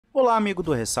Olá amigo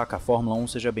do Ressaca Fórmula 1,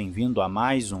 seja bem-vindo a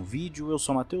mais um vídeo. Eu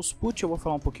sou Matheus Pucci, eu vou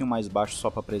falar um pouquinho mais baixo só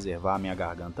para preservar a minha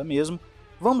garganta mesmo.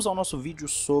 Vamos ao nosso vídeo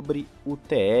sobre o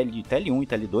TL, TL1 e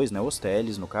TL2, né, os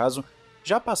TLs no caso,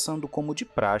 já passando como de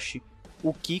praxe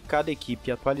o que cada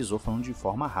equipe atualizou, falando de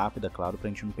forma rápida, claro, para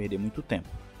a gente não perder muito tempo.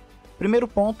 Primeiro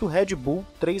ponto, Red Bull,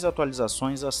 3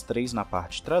 atualizações, as 3 na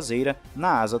parte traseira,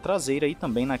 na asa traseira e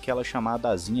também naquela chamada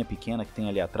asinha pequena que tem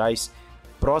ali atrás,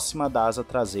 próxima da asa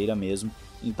traseira mesmo.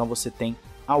 Então você tem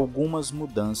algumas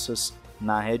mudanças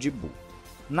na Red Bull.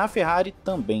 Na Ferrari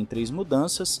também 3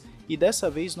 mudanças e dessa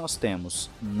vez nós temos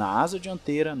na asa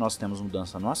dianteira, nós temos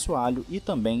mudança no assoalho e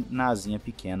também na asinha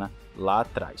pequena lá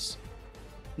atrás.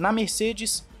 Na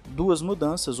Mercedes, 2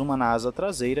 mudanças, uma na asa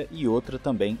traseira e outra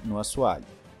também no assoalho.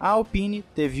 A Alpine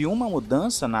teve uma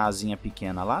mudança na asinha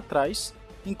pequena lá atrás,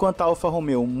 enquanto a Alfa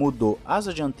Romeo mudou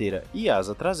asa dianteira e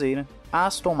asa traseira. A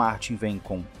Aston Martin vem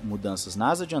com mudanças na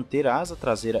asa dianteira, asa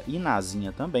traseira e na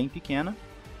asinha também pequena.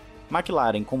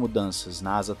 McLaren com mudanças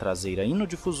na asa traseira e no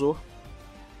difusor.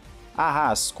 A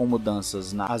Haas com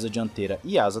mudanças na asa dianteira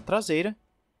e asa traseira.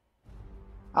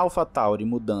 A AlphaTauri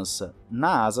mudança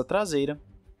na asa traseira.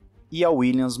 E a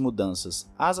Williams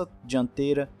mudanças asa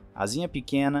dianteira, asinha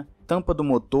pequena, tampa do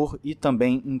motor e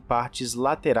também em partes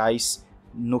laterais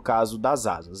no caso das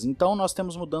asas. Então nós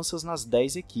temos mudanças nas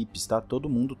 10 equipes, tá? Todo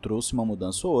mundo trouxe uma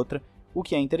mudança ou outra, o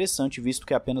que é interessante visto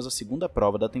que é apenas a segunda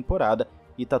prova da temporada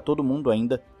e tá todo mundo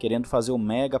ainda querendo fazer o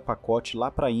mega pacote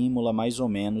lá para Imola, mais ou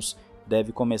menos,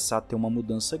 deve começar a ter uma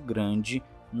mudança grande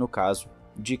no caso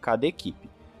de cada equipe.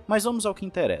 Mas vamos ao que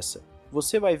interessa.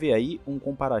 Você vai ver aí um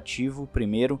comparativo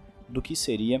primeiro do que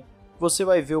seria,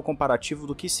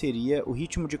 o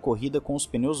ritmo de corrida com os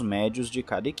pneus médios de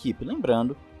cada equipe,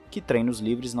 lembrando que treinos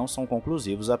livres não são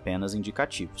conclusivos, apenas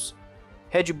indicativos.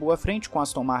 Red Bull à frente, com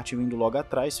Aston Martin vindo logo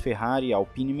atrás, Ferrari,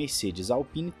 Alpine e Mercedes. A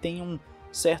Alpine tem um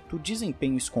certo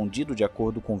desempenho escondido de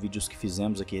acordo com vídeos que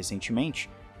fizemos aqui recentemente,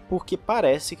 porque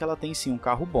parece que ela tem sim um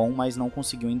carro bom, mas não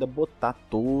conseguiu ainda botar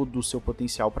todo o seu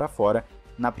potencial para fora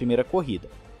na primeira corrida.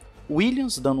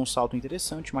 Williams dando um salto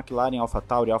interessante, McLaren,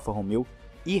 AlphaTauri, Alfa Romeo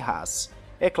e Haas.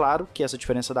 É claro que essa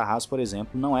diferença da Haas, por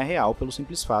exemplo, não é real pelo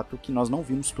simples fato que nós não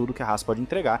vimos tudo que a Haas pode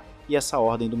entregar e essa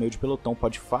ordem do meio de pelotão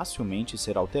pode facilmente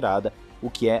ser alterada, o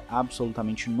que é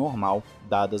absolutamente normal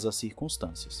dadas as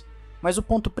circunstâncias. Mas o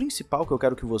ponto principal que eu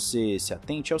quero que você se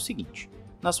atente é o seguinte: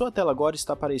 na sua tela agora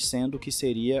está aparecendo o que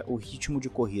seria o ritmo de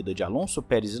corrida de Alonso,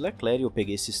 Pérez e Leclerc. Eu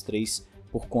peguei esses 3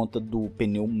 por conta do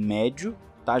pneu médio,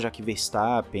 tá? Já que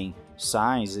Verstappen,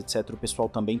 Sainz, etc. o pessoal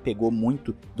também pegou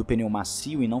muito do pneu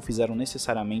macio e não fizeram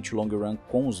necessariamente long run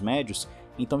com os médios,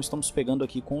 então estamos pegando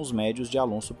aqui com os médios de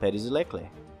Alonso, Pérez e Leclerc.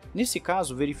 Nesse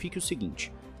caso, verifique o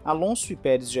seguinte: Alonso e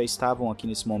Pérez já estavam aqui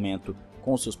nesse momento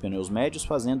com seus pneus médios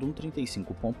fazendo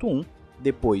 1:35.1,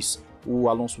 depois o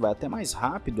Alonso vai até mais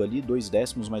rápido ali, 2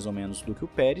 décimos mais ou menos do que o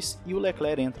Pérez, e o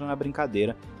Leclerc entra na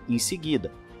brincadeira em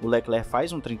seguida. O Leclerc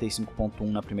faz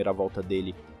 1:35.1 na primeira volta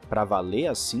dele para valer,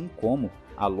 assim como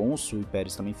Alonso e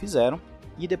Pérez também fizeram,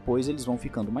 e depois eles vão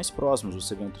ficando mais próximos,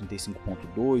 você vê um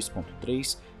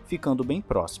 35.2.3 ficando bem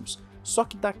próximos. Só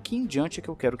que daqui em diante é que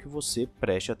eu quero que você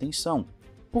preste atenção.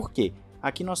 Por quê?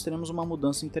 Aqui nós teremos uma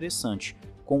mudança interessante,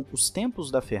 com os tempos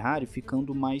da Ferrari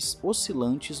ficando mais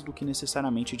oscilantes do que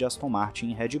necessariamente de Aston Martin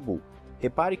e Red Bull.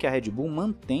 Repare que a Red Bull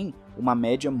mantém uma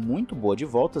média muito boa de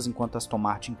voltas, enquanto a Aston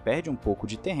Martin perde um pouco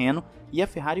de terreno e a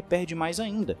Ferrari perde mais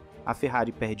ainda. A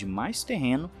Ferrari perde mais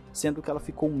terreno, sendo que ela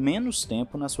ficou menos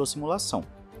tempo na sua simulação.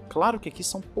 Claro que aqui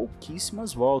são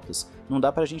pouquíssimas voltas, não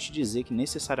dá pra gente dizer que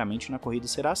necessariamente na corrida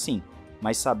será assim,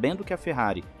 mas sabendo que a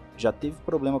Ferrari já teve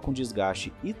problema com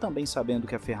desgaste e também sabendo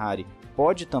que a Ferrari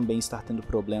pode também estar tendo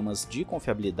problemas de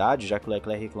confiabilidade, já que o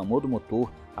Leclerc reclamou do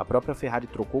motor, a própria Ferrari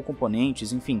trocou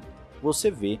componentes, enfim, você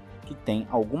vê que tem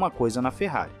alguma coisa na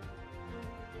Ferrari.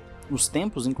 Os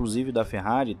tempos, inclusive, da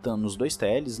Ferrari nos 2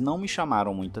 TLs não me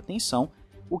chamaram muita atenção,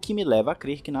 o que me leva a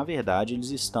crer que, na verdade,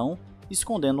 eles estão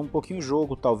escondendo um pouquinho o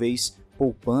jogo, talvez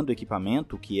poupando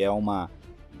equipamento, que é uma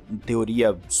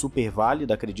teoria super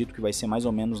válida, acredito que vai ser mais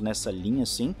ou menos nessa linha,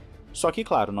 sim. Só que,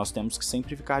 claro, nós temos que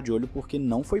sempre ficar de olho porque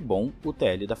não foi bom o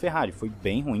TL da Ferrari, foi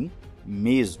bem ruim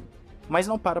mesmo. Mas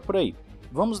não para por aí.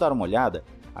 Vamos dar uma olhada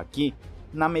aqui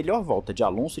na melhor volta de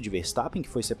Alonso e de Verstappen, que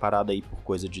foi separada aí por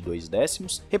coisa de 2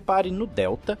 décimos, repare no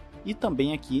delta e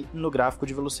também aqui no gráfico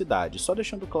de velocidade, só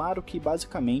deixando claro que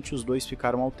basicamente os dois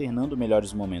ficaram alternando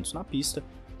melhores momentos na pista,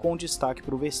 com destaque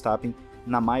para o Verstappen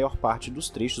na maior parte dos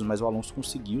trechos, mas o Alonso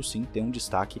conseguiu sim ter um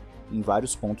destaque em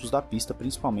vários pontos da pista,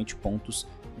 principalmente pontos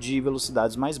de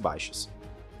velocidades mais baixas.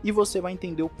 E você vai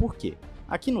entender o porquê.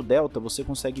 Aqui no delta você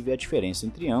consegue ver a diferença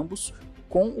entre ambos,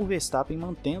 com o Verstappen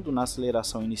mantendo na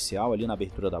aceleração inicial, ali na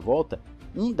abertura da volta,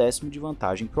 1/10 de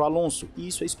vantagem para o Alonso, e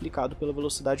isso é explicado pela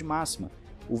velocidade máxima.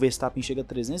 O Verstappen chega a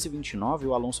 329 e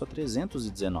o Alonso a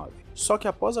 319. Só que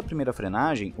após a primeira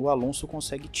frenagem, o Alonso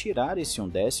consegue tirar esse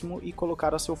 1/10 e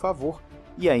colocar a seu favor.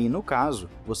 E aí, no caso,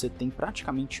 você tem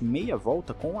praticamente meia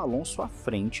volta com o Alonso à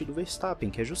frente do Verstappen,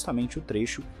 que é justamente o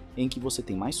trecho em que você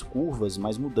tem mais curvas,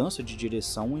 mais mudança de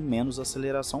direção e menos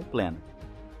aceleração plena.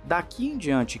 Daqui em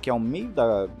diante, que é o meio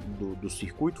do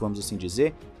circuito, vamos assim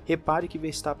dizer, repare que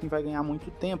Verstappen vai ganhar muito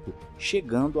tempo,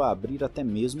 chegando a abrir até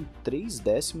mesmo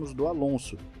 3/10 do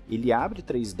Alonso. Ele abre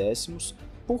 3/10,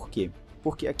 por quê?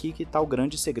 Porque aqui que está o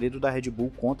grande segredo da Red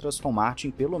Bull contra a Aston Martin,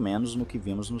 pelo menos no que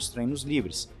vimos nos treinos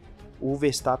livres. O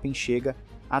Verstappen chega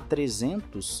a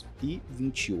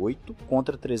 328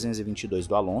 contra 322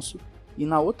 do Alonso, e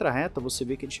na outra reta você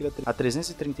vê que ele chega a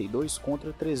 332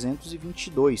 contra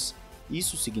 322.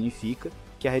 Isso significa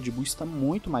que a Red Bull está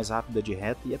muito mais rápida de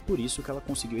reta e é por isso que ela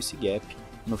conseguiu esse gap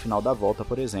no final da volta,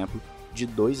 por exemplo, de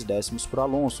 2/10 para o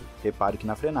Alonso. Repare que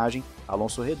na frenagem,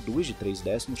 Alonso reduz de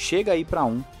 3/10, chega aí para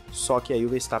 1, só que aí o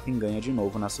Verstappen ganha de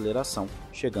novo na aceleração,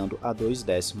 chegando a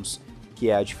 2/10, que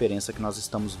é a diferença que nós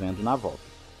estamos vendo na volta.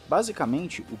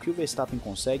 Basicamente, o que o Verstappen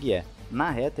consegue é, na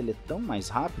reta ele é tão mais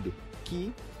rápido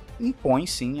que impõe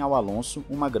sim ao Alonso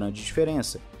uma grande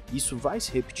diferença. Isso vai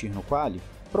se repetir no quali?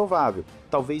 Provável,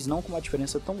 talvez não com uma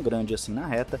diferença tão grande assim na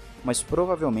reta, mas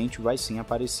provavelmente vai sim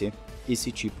aparecer esse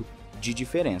tipo de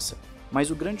diferença. Mas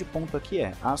o grande ponto aqui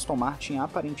é, a Aston Martin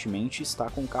aparentemente está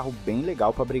com um carro bem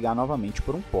legal para brigar novamente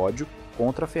por um pódio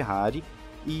contra a Ferrari,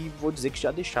 e vou dizer que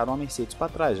já deixaram a Mercedes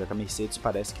para trás, já que a Mercedes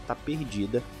parece que está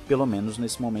perdida, pelo menos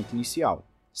nesse momento inicial.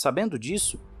 Sabendo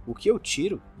disso, o que eu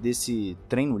tiro desse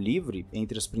treino livre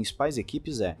entre as principais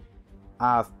equipes é: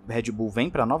 a Red Bull vem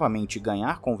para novamente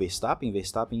ganhar com o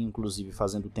Verstappen inclusive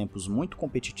fazendo tempos muito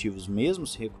competitivos, mesmo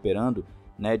se recuperando,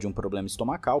 né, de um problema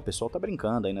estomacal. O pessoal tá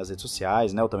brincando aí nas redes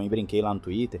sociais, né, eu também brinquei lá no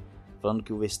Twitter, falando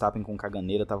que o Verstappen com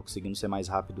caganeira estava conseguindo ser mais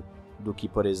rápido do que,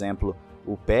 por exemplo,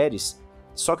 o Pérez.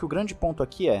 Só que o grande ponto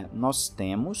aqui é, nós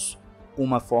temos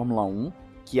uma Fórmula 1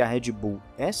 que a Red Bull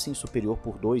é sim superior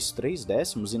por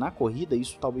 2-3/10, e na corrida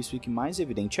isso talvez fique mais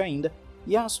evidente ainda,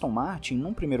 e a Aston Martin,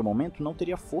 num primeiro momento, não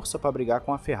teria força para brigar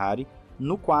com a Ferrari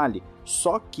no quali.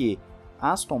 Só que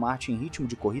a Aston Martin, em ritmo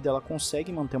de corrida, ela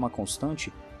consegue manter uma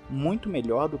constante muito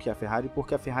melhor do que a Ferrari,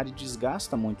 porque a Ferrari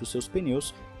desgasta muito os seus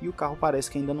pneus e o carro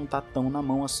parece que ainda não está tão na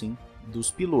mão assim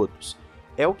dos pilotos.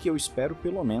 É o que eu espero,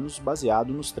 pelo menos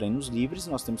baseado nos treinos livres.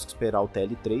 Nós temos que esperar o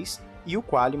TL3 e o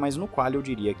quali, mas no quali eu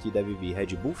diria que deve vir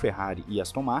Red Bull, Ferrari e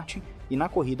Aston Martin, e na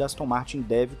corrida a Aston Martin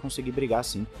deve conseguir brigar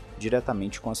sim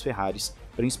diretamente com as Ferraris,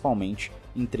 principalmente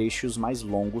em trechos mais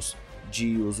longos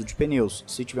de uso de pneus.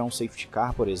 Se tiver um safety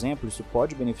car, por exemplo, isso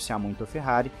pode beneficiar muito a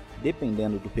Ferrari,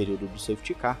 dependendo do período do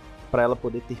safety car, para ela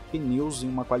poder ter pneus em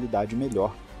uma qualidade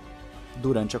melhor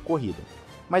durante a corrida.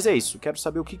 Mas é isso, quero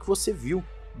saber o que você viu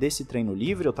desse treino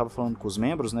livre. Eu estava falando com os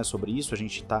membros, né, sobre isso, a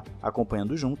gente está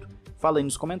acompanhando junto. Fala aí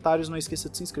nos comentários, não esqueça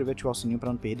de se inscrever e ativar o sininho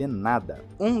para não perder nada.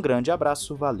 Um grande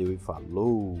abraço, valeu e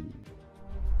falou!